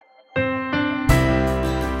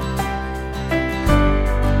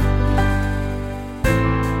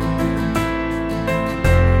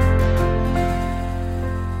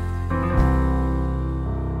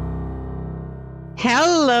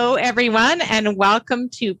everyone, and welcome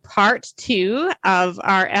to part 2 of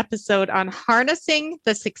our episode on harnessing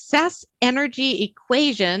the success energy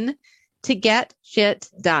equation to get shit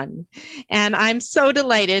done. And I'm so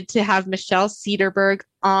delighted to have Michelle Cederberg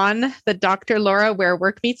on the Dr. Laura Where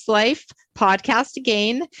Work Meets Life podcast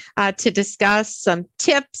again to discuss some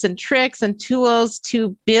tips and tricks and tools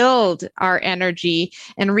to build our energy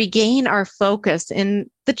and regain our focus in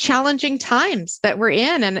the challenging times that we're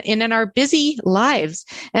in and in our busy lives.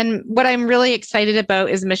 And what I'm really excited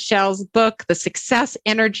about is Michelle's book, The Success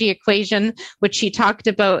Energy Equation, which she talked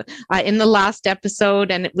about in the last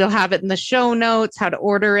episode, and we'll have it in the show notes, how to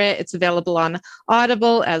order it. It's available on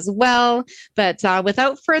Audible as well. But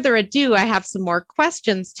without further ado, I have some more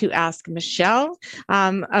questions to ask Michelle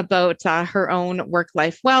about her own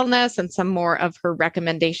work-life wellness and some more of her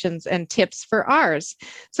recommendations and tips for ours.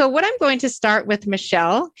 So what I'm going to start with,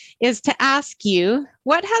 Michelle, is to ask you,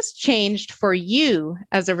 what has changed for you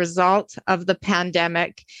as a result of the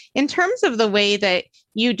pandemic in terms of the way that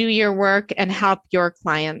you do your work and help your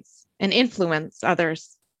clients and influence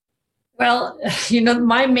others? Well,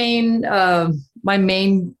 my main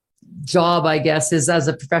job, I guess, is as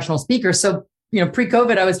a professional speaker. So,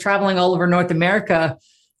 pre-COVID, I was traveling all over North America,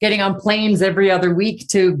 getting on planes every other week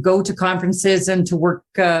to go to conferences and to work,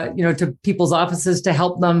 to people's offices to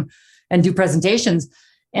help them and do presentations.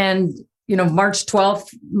 And, March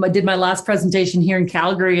 12th, I did my last presentation here in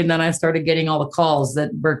Calgary. And then I started getting all the calls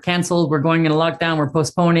that we're canceled, we're going in a lockdown, we're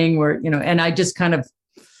postponing, and I just kind of,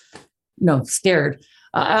 scared.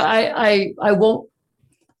 I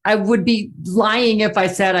would be lying if I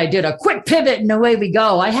said I did a quick pivot and away we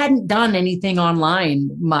go. I hadn't done anything online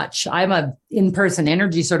much. I'm a in-person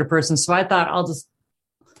energy sort of person. So I thought I'll just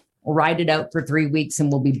ride it out for 3 weeks and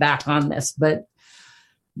we'll be back on this. But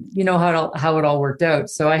you know how it all worked out.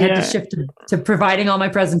 So I had to shift to providing all my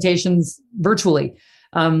presentations virtually.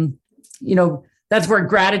 That's where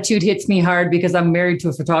gratitude hits me hard because I'm married to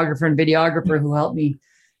a photographer and videographer who helped me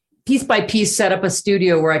piece by piece set up a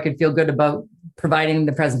studio where I could feel good about providing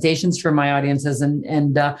the presentations for my audiences. And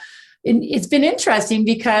it's been interesting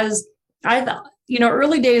because I thought,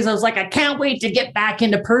 early days, I was like, I can't wait to get back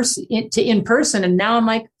in person. And now I'm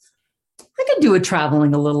like, I could do it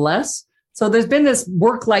traveling a little less. So there's been this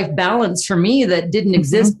work-life balance for me that didn't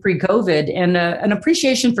exist pre-COVID, and an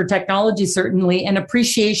appreciation for technology, certainly, and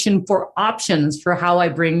appreciation for options for how I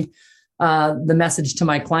bring the message to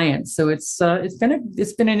my clients. So it's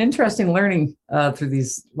been an interesting learning through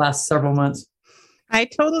these last several months. I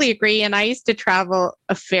totally agree. And I used to travel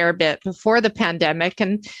a fair bit before the pandemic.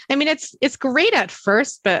 And I mean, it's great at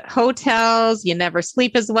first, but hotels, you never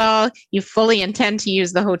sleep as well. You fully intend to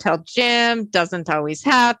use the hotel gym, doesn't always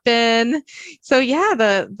happen. So yeah,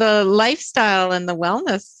 the lifestyle and the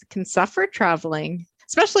wellness can suffer traveling,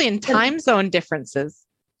 especially in time zone differences.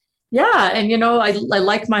 Yeah. And, I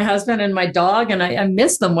like my husband and my dog, and I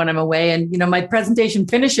miss them when I'm away. And, my presentation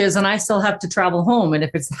finishes and I still have to travel home. And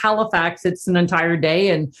if it's Halifax, it's an entire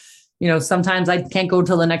day. And, sometimes I can't go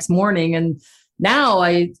till the next morning. And now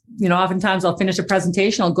oftentimes I'll finish a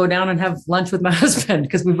presentation, I'll go down and have lunch with my husband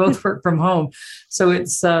because we both work from home. So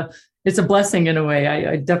it's a blessing in a way.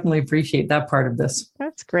 I definitely appreciate that part of this.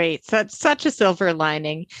 That's great. So it's such a silver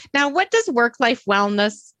lining. Now, what does work-life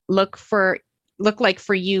wellness look like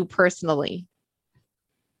for you personally?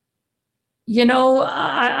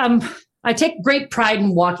 I take great pride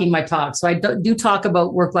in walking my talk. So I do talk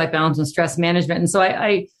about work-life balance and stress management. And so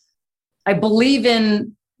I believe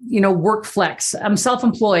in, work flex. I'm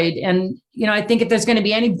self-employed. And, I think if there's going to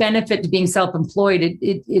be any benefit to being self-employed,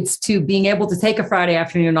 it's to being able to take a Friday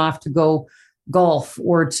afternoon off to go golf,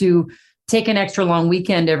 or to take an extra long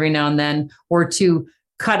weekend every now and then, or to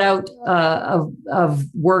cut out of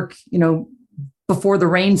work, before the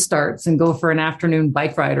rain starts and go for an afternoon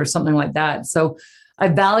bike ride or something like that. So I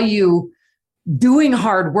value doing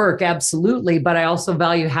hard work, absolutely, but I also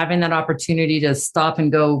value having that opportunity to stop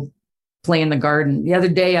and go play in the garden. The other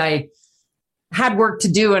day I had work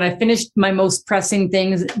to do and I finished my most pressing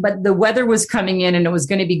things, but the weather was coming in and it was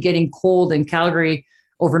going to be getting cold in Calgary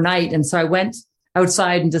overnight. And so I went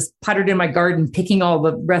outside and just puttered in my garden, picking all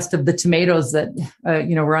the rest of the tomatoes that,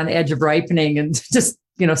 were on the edge of ripening, and just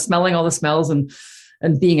smelling all the smells and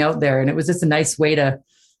being out there. And it was just a nice way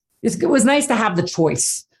it was nice to have the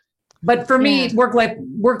choice. But for me,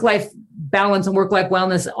 work-life balance and work-life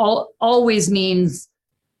wellness always means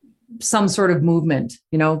some sort of movement.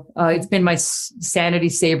 It's been my sanity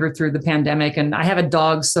saver through the pandemic. And I have a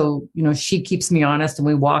dog, so, she keeps me honest, and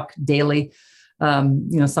we walk daily,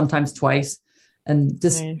 sometimes twice. And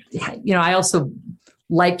just, I also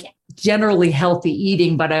like generally healthy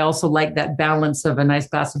eating, but I also like that balance of a nice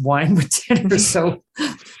glass of wine with dinner. So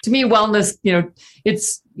to me, wellness,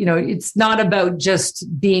 it's not about just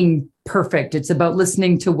being perfect. It's about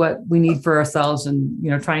listening to what we need for ourselves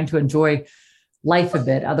and, trying to enjoy life a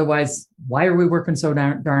bit. Otherwise, why are we working so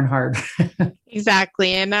darn hard?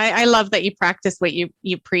 Exactly. And I love that you practice what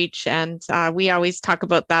you preach. And we always talk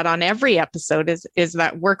about that on every episode is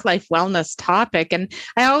that work-life wellness topic. And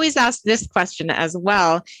I always ask this question as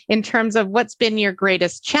well, in terms of what's been your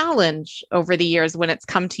greatest challenge over the years when it's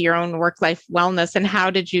come to your own work-life wellness, and how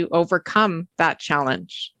did you overcome that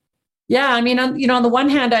challenge? Yeah. I mean, on the one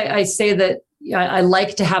hand, I say that I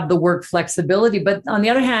like to have the work flexibility, but on the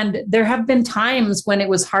other hand, there have been times when it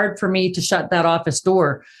was hard for me to shut that office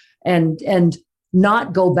door and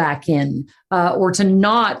not go back in, or to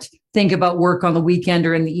not think about work on the weekend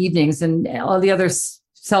or in the evenings. And all the other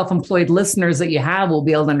self-employed listeners that you have will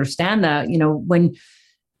be able to understand that,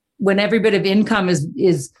 when every bit of income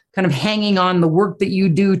is kind of hanging on the work that you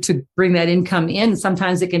do to bring that income in,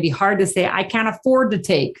 sometimes it can be hard to say, I can't afford to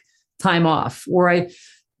take time off, or I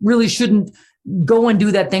really shouldn't go and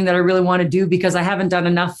do that thing that I really want to do because I haven't done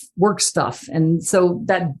enough work stuff. And so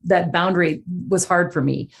that boundary was hard for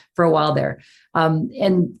me for a while there.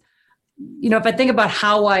 And if I think about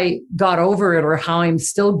how I got over it or how I'm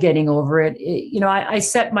still getting over it, I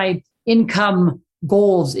set my income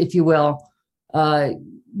goals, if you will,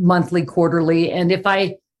 monthly, quarterly. And if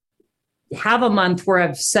I have a month where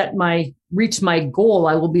I've reached my goal,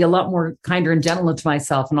 I will be a lot more kinder and gentler to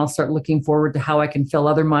myself. And I'll start looking forward to how I can fill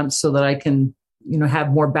other months so that I can, have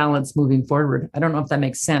more balance moving forward. I don't know if that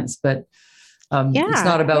makes sense, but it's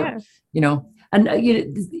not about,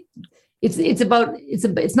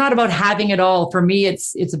 it's not about having it all. For me,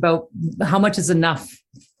 it's about how much is enough,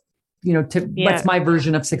 what's my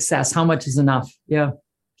version of success? How much is enough? Yeah.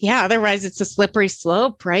 Yeah. Otherwise it's a slippery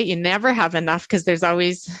slope, right? You never have enough because there's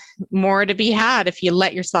always more to be had if you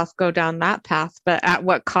let yourself go down that path, but at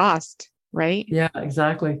what cost, right? Yeah,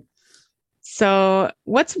 exactly. So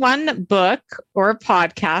what's one book or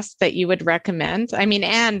podcast that you would recommend? I mean,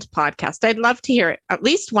 and podcast. I'd love to hear at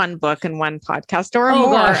least one book and one podcast or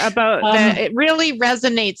more about that it really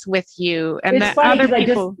resonates with you and that other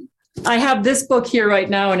people. I have this book here right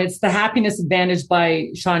now, and it's The Happiness Advantage by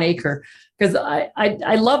Shawn Achor. Because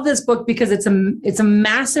I love this book because it's a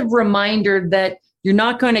massive reminder that you're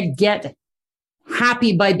not going to get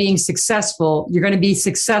happy by being successful. You're going to be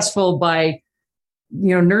successful by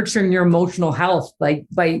nurturing your emotional health, by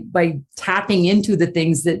tapping into the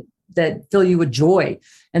things that fill you with joy.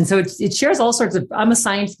 And so it shares all sorts of. I'm a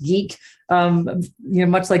science geek,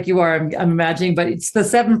 much like you are. I'm imagining, but it's the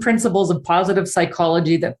 7 principles of positive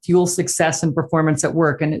psychology that fuel success and performance at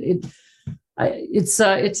work, and it's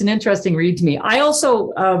an interesting read to me. I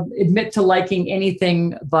also admit to liking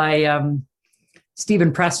anything by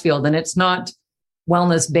Stephen Pressfield, and it's not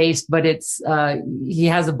wellness based, but it's he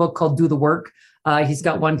has a book called Do the Work. He's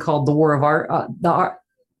got one called The War of Art,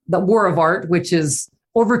 the War of Art, which is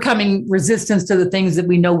overcoming resistance to the things that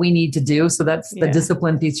we know we need to do. So that's the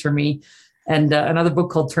discipline piece for me. And another book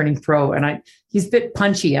called Turning Pro. And he's a bit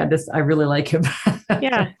punchy. I really like him.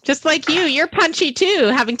 Yeah. Just like you're punchy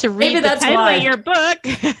too, having to read the title of your book.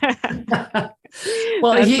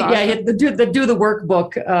 Well, awesome. The Do the Work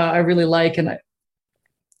book, I really like. And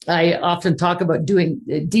I often talk about doing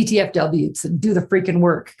DTFW, to do the freaking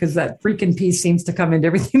work, because that freaking piece seems to come into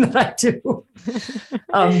everything that I do.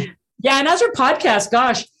 And as your podcast,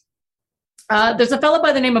 gosh, there's a fellow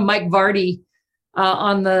by the name of Mike Vardy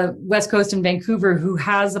on the West Coast in Vancouver who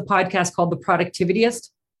has a podcast called The Productivityist.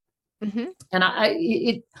 Mm-hmm. And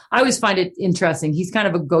I always find it interesting. He's kind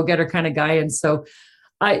of a go-getter kind of guy. And so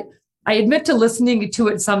I admit to listening to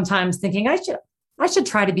it sometimes thinking I should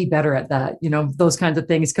try to be better at that, those kinds of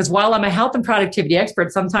things. Because while I'm a health and productivity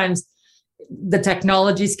expert, sometimes the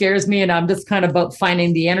technology scares me and I'm just kind of about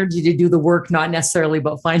finding the energy to do the work, not necessarily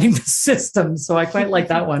about finding the system. So I quite like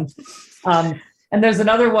that one. And there's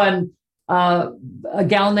another one, a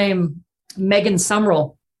gal named Megan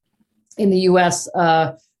Sumrall in the US,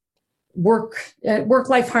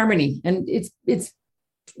 work-life harmony. And it's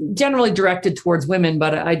generally directed towards women,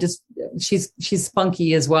 but she's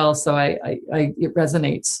spunky as well. So it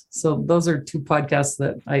resonates. So those are 2 podcasts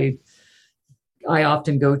that I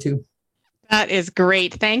often go to. That is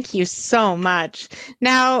great. Thank you so much.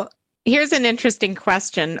 Now, here's an interesting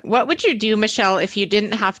question. What would you do, Michelle, if you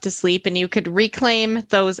didn't have to sleep and you could reclaim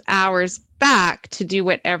those hours back to do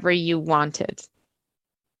whatever you wanted?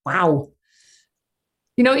 Wow.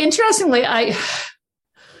 Interestingly, I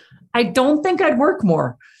don't think I'd work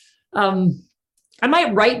more. I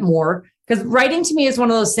might write more, because writing to me is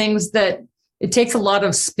one of those things that it takes a lot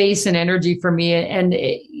of space and energy for me. And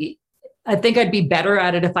I think I'd be better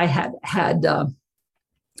at it if I had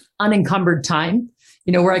unencumbered time,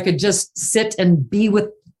 where I could just sit and be with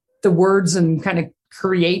the words and kind of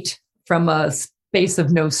create from a space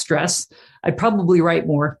of no stress, I'd probably write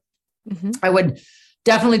more. Mm-hmm. I would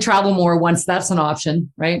definitely travel more once that's an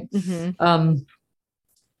option, right? Mm-hmm.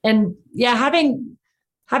 And yeah, having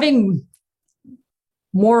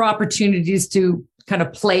more opportunities to kind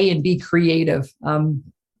of play and be creative.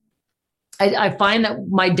 I find that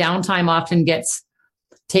my downtime often gets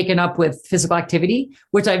taken up with physical activity,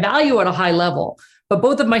 which I value at a high level. But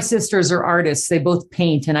both of my sisters are artists. They both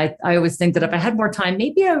paint. And I always think that if I had more time,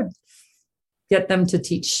 maybe I would get them to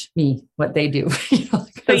teach me what they do.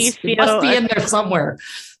 So you feel, it must be in there somewhere.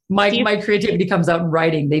 My creativity comes out in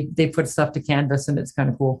writing. They put stuff to canvas and it's kind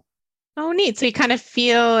of cool. Oh, neat. So you kind of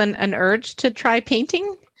feel an urge to try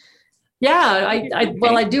painting? Yeah,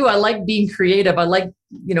 I do. I like being creative. I like,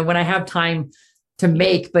 when I have time to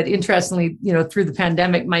make, but interestingly, through the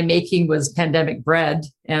pandemic, my making was pandemic bread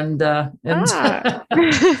and that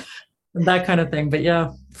kind of thing. But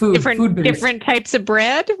yeah, food different types of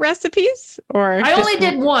bread recipes, or I only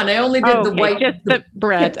did one. I only did the white, just the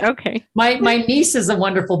bread. Okay. My niece is a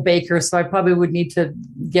wonderful baker, so I probably would need to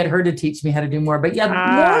get her to teach me how to do more. But yeah,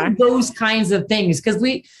 more of those kinds of things, because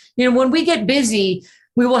we, when we get busy,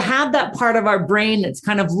 we will have that part of our brain that's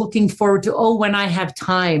kind of looking forward to, when I have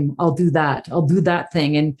time, I'll do that. I'll do that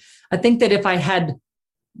thing. And I think that if I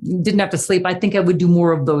didn't have to sleep, I think I would do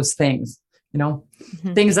more of those things,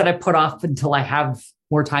 mm-hmm. things that I put off until I have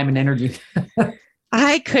more time and energy.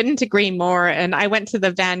 I couldn't agree more. And I went to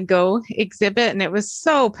the Van Gogh exhibit and it was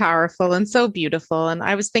so powerful and so beautiful. And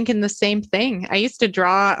I was thinking the same thing. I used to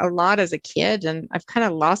draw a lot as a kid and I've kind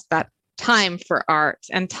of lost that time for art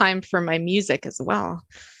and time for my music as well.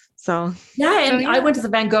 So I went to the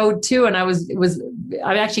Van Gogh too, and I'm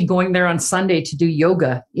actually going there on Sunday to do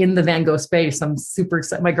yoga in the Van Gogh space. I'm super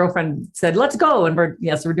excited. My girlfriend said, "Let's go," and we're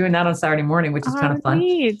doing that on Saturday morning, which is kind of fun.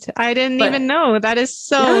 Neat. I didn't even know. That is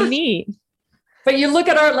so neat. But you look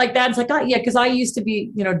at art like that, it's like, because I used to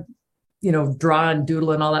be, draw and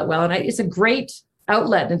doodle and all that. Well, and it's a great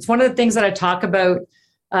outlet. And it's one of the things that I talk about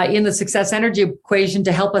in the success energy equation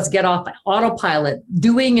to help us get off autopilot,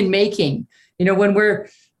 doing and making.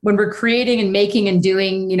 When we're creating and making and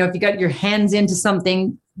doing, if you got your hands into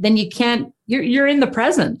something, then you're in the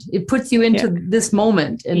present. It puts you into this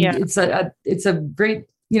moment. And it's a great,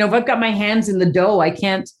 if I've got my hands in the dough, I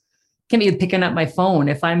can't be picking up my phone.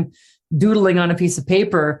 If I'm doodling on a piece of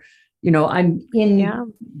paper, I'm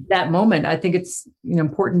in that moment. I think it's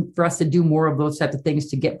important for us to do more of those types of things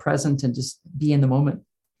to get present and just be in the moment.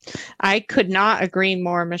 I could not agree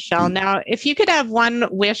more, Michelle. Now, if you could have one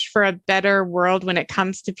wish for a better world when it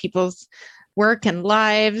comes to people's work and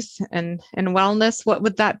lives and wellness, what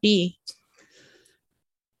would that be?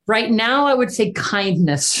 Right now, I would say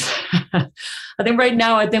kindness. I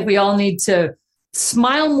think we all need to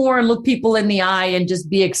smile more and look people in the eye and just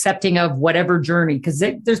be accepting of whatever journey, because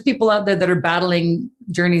there's people out there that are battling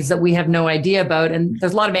journeys that we have no idea about. And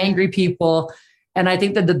there's a lot of angry people. And I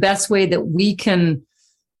think that the best way that we can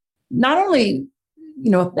not only,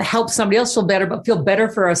 help somebody else feel better, but feel better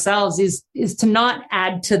for ourselves is to not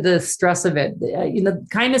add to the stress of it.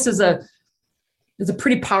 Kindness is a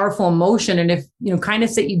pretty powerful emotion. And if,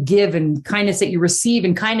 kindness that you give and kindness that you receive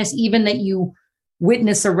and kindness even that you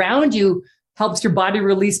witness around you helps your body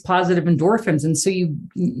release positive endorphins. And so you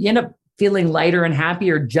end up feeling lighter and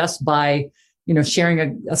happier just by,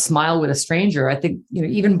 sharing a smile with a stranger. I think,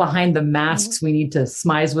 even behind the masks, we need to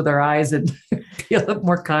smile with our eyes and be a little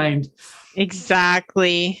more kind.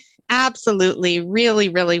 Exactly. Absolutely. Really,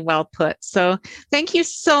 really well put. So thank you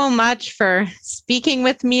so much for speaking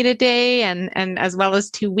with me today and as well as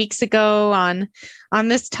 2 weeks ago on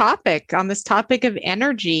this topic of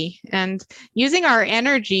energy and using our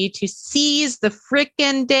energy to seize the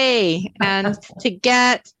frickin' day and to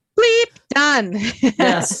get bleep done.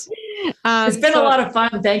 Yes. It's been a lot of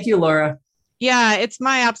fun. Thank you, Laura. Yeah, it's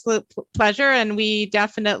my absolute pleasure. And we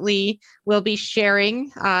definitely will be sharing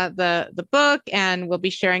the book, and we'll be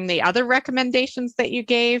sharing the other recommendations that you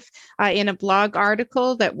gave in a blog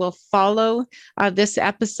article that will follow this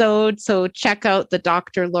episode. So check out the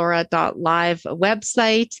drlaura.live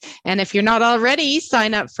website. And if you're not already,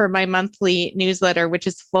 sign up for my monthly newsletter, which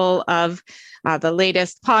is full of the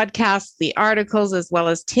latest podcasts, the articles, as well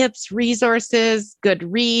as tips, resources, good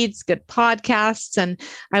reads, good podcasts. And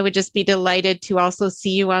I would just be delighted delighted to also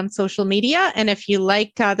see you on social media. And if you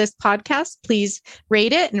like this podcast, please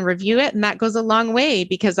rate it and review it. And that goes a long way,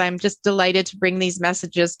 because I'm just delighted to bring these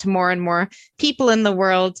messages to more and more people in the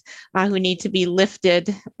world who need to be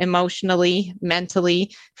lifted emotionally,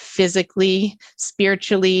 mentally, physically,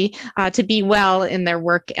 spiritually, to be well in their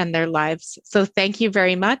work and their lives. So thank you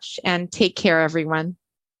very much, and take care, everyone.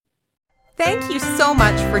 Thank you so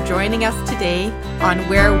much for joining us today on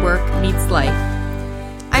Where Work Meets Life.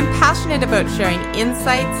 I'm passionate about sharing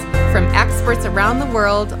insights from experts around the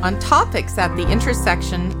world on topics at the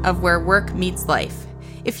intersection of where work meets life.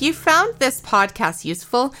 If you found this podcast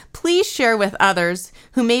useful, please share with others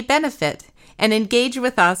who may benefit, and engage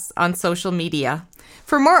with us on social media.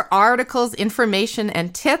 For more articles, information,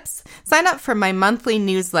 and tips, sign up for my monthly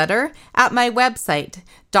newsletter at my website,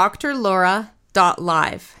 drlaura.live.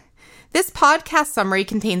 This podcast summary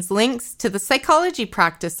contains links to the psychology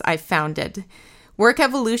practice I founded, Work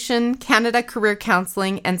Evolution, Canada Career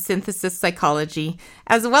Counseling, and Synthesis Psychology,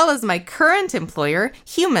 as well as my current employer,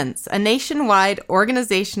 Humans, a nationwide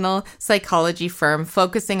organizational psychology firm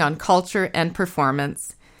focusing on culture and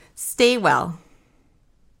performance. Stay well.